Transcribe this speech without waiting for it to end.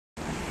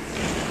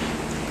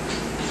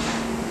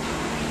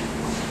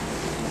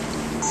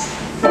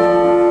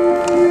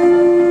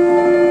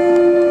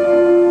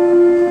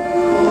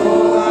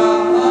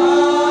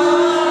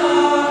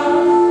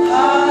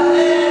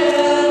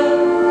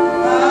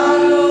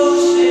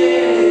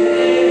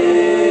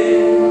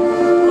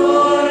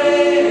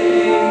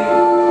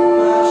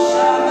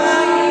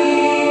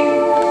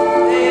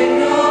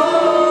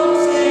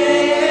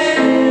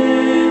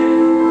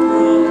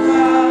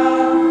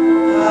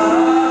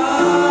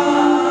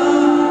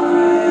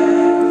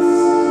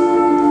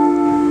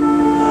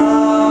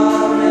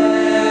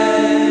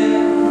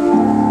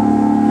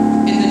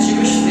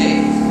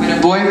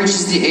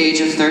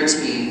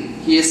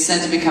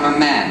said to become a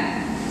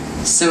man.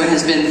 So it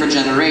has been for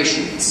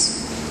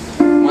generations.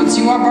 Once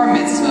you are bar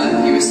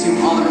mitzvah, you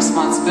assume all the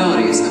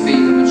responsibilities of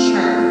being a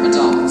mature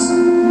adult,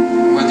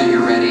 whether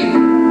you're ready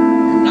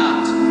or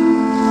not.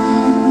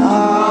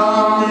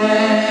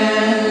 Amen.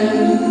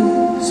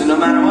 So no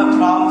matter what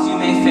problems you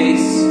may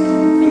face,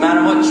 no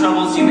matter what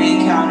troubles you may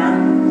encounter,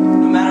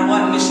 no matter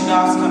what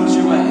mishigas comes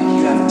your way,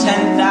 you have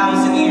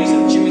 10,000 years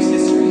of Jewish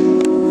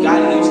history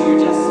guiding you to your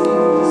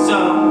destiny. So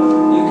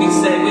you can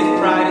say with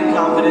pride and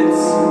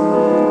confidence,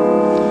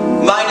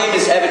 my name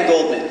is Evan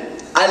Goldman.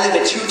 I live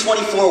at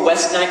 224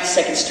 West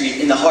 92nd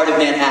Street in the heart of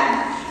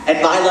Manhattan,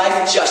 and my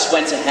life just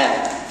went to hell.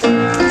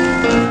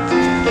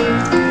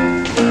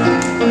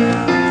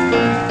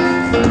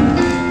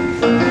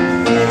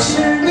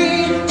 Picture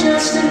me,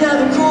 just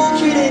another cool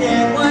kid in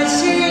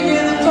NYC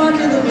near the park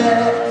of the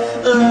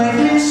Met.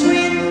 Life is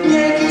sweet,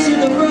 Yankees in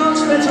the Bronx,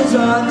 rentals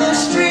on the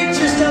street,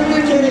 just how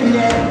good can it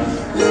get?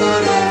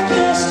 Who'd have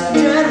guessed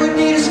Dad would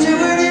need a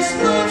stewardess,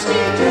 Mom's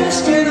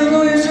depressed, and the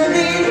lawyers are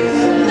mean.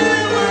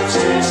 Now I'm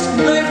stressed,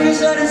 life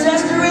is a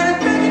disaster, and I'm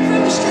begging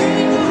from the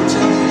street. No,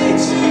 until the late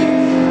scene,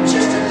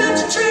 just about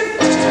to turn,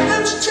 just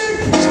about to turn,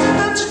 just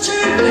about to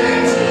turn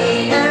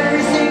 13.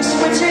 Everything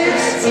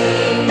switches,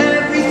 13.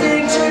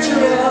 Everything turns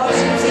around,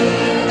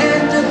 13.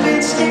 End up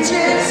in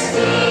stitches,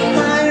 13.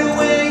 Hide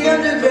away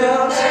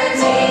underground,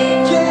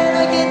 13. Can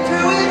I get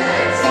through it?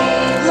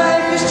 13.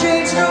 Life has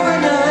changed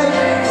overnight,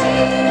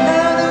 13.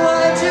 How do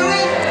I do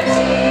it?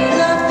 13.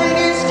 Nothing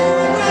is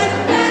going right.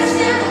 Best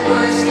and the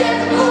worst and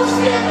the most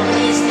and the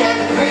least and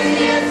the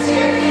craziest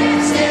here,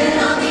 standing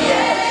on the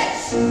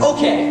edge.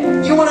 Okay,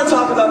 you want to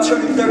talk about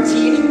turning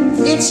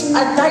 13? It's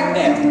a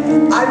nightmare.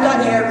 I've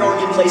got hair growing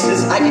in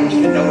places I didn't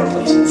even know were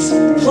places.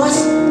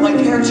 Plus, my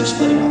parents are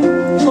splitting up.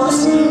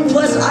 Plus,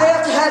 I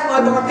have to have my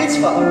bar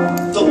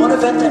mitzvah, the one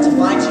event that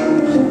defines you,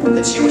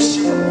 the Jewish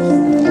Super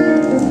Bowl.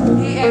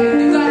 Hey, Evan,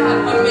 you gotta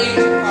have a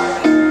major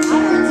party. I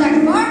heard Zach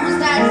Barber's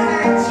dad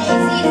hired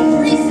Jay-Z to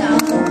freestyle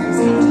for his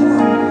tour.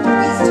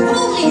 He's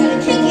totally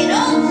gonna kick it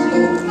on.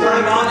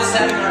 my mom is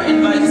having our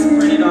invites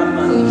printed on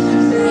money.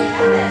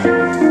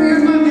 For your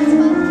bar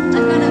mitzvah,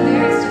 I'm not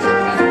embarrassed to come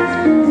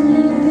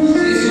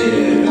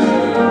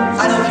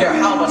I don't care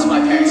how much my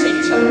parents hate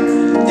each other.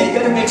 They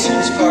better make sure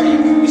this party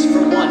is,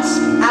 for once,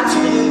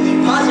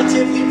 absolutely,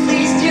 positively,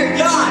 please, dear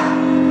God,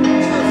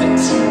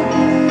 perfect.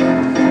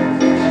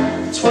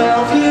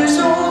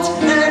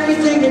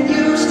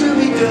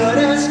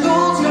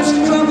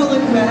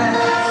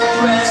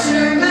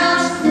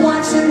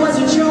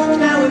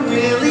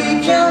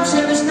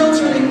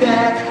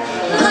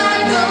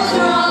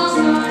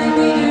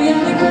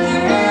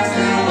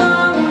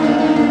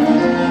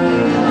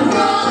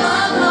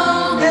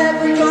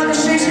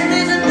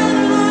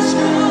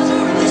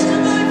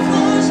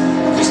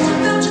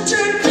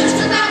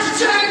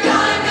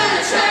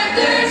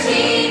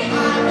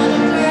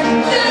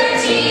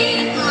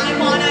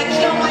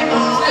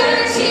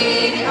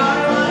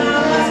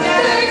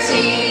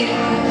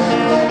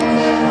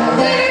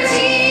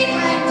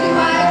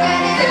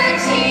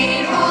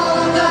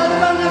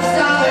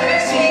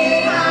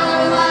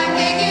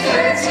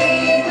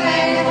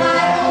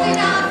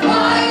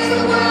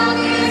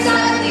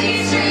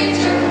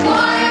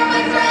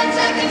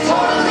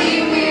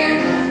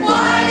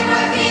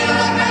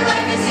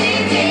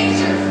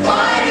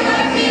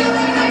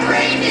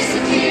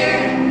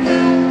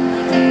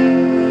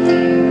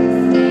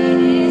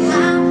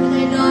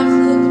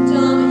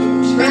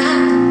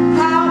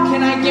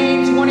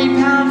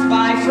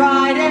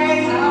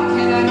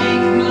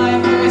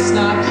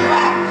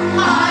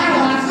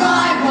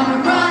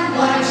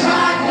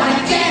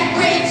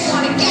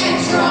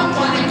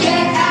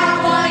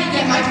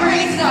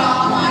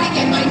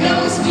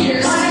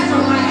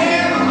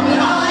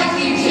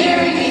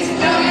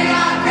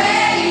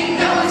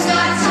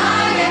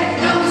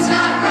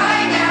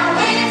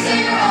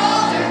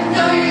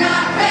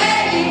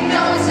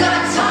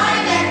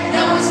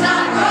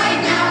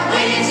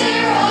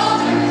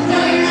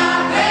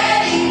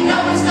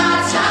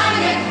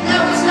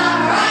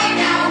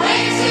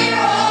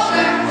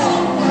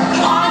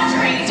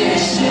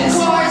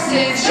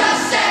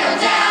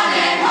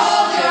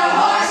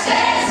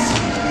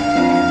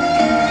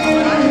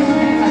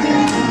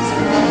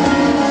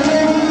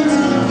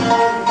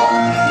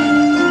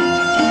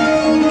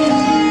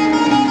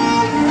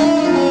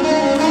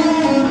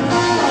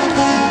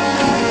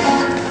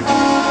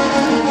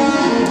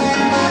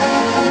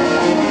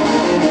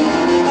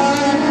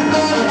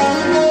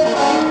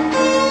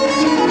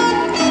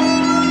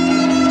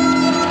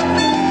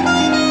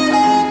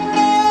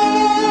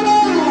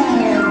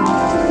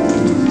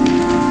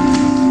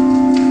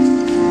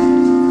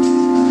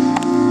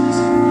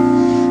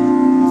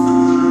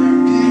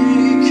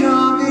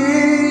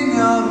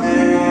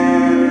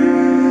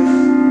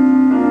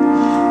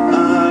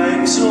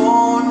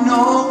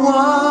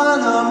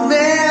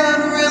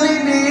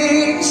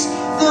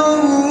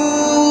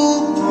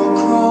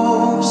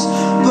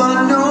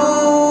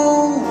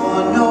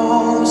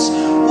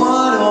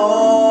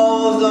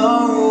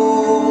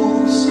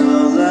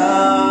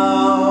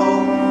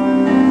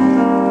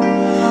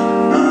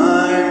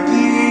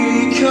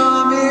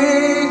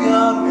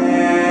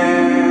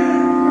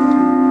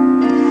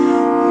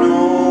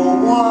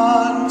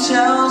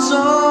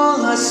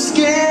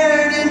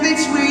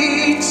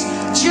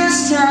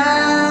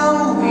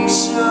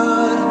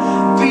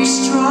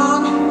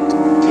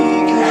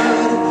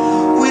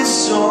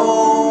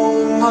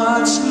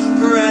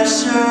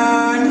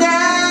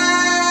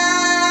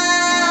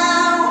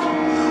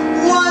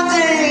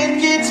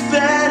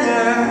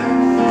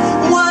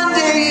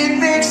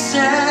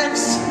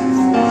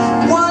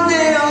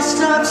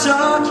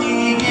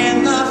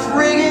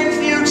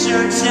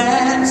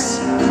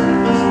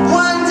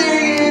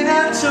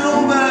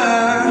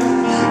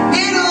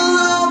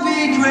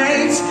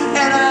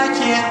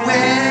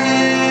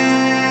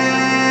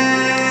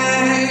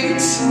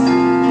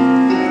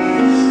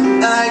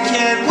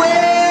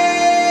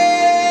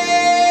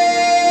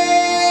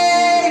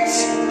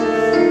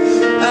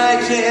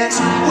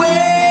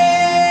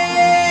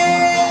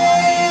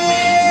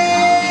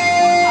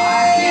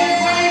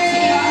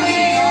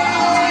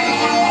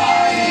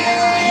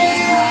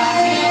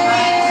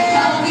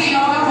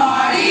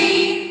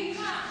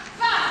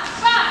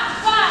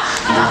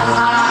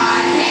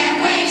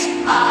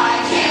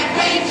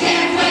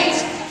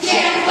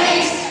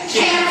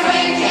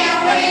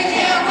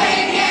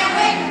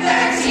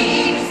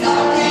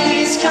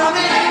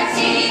 coming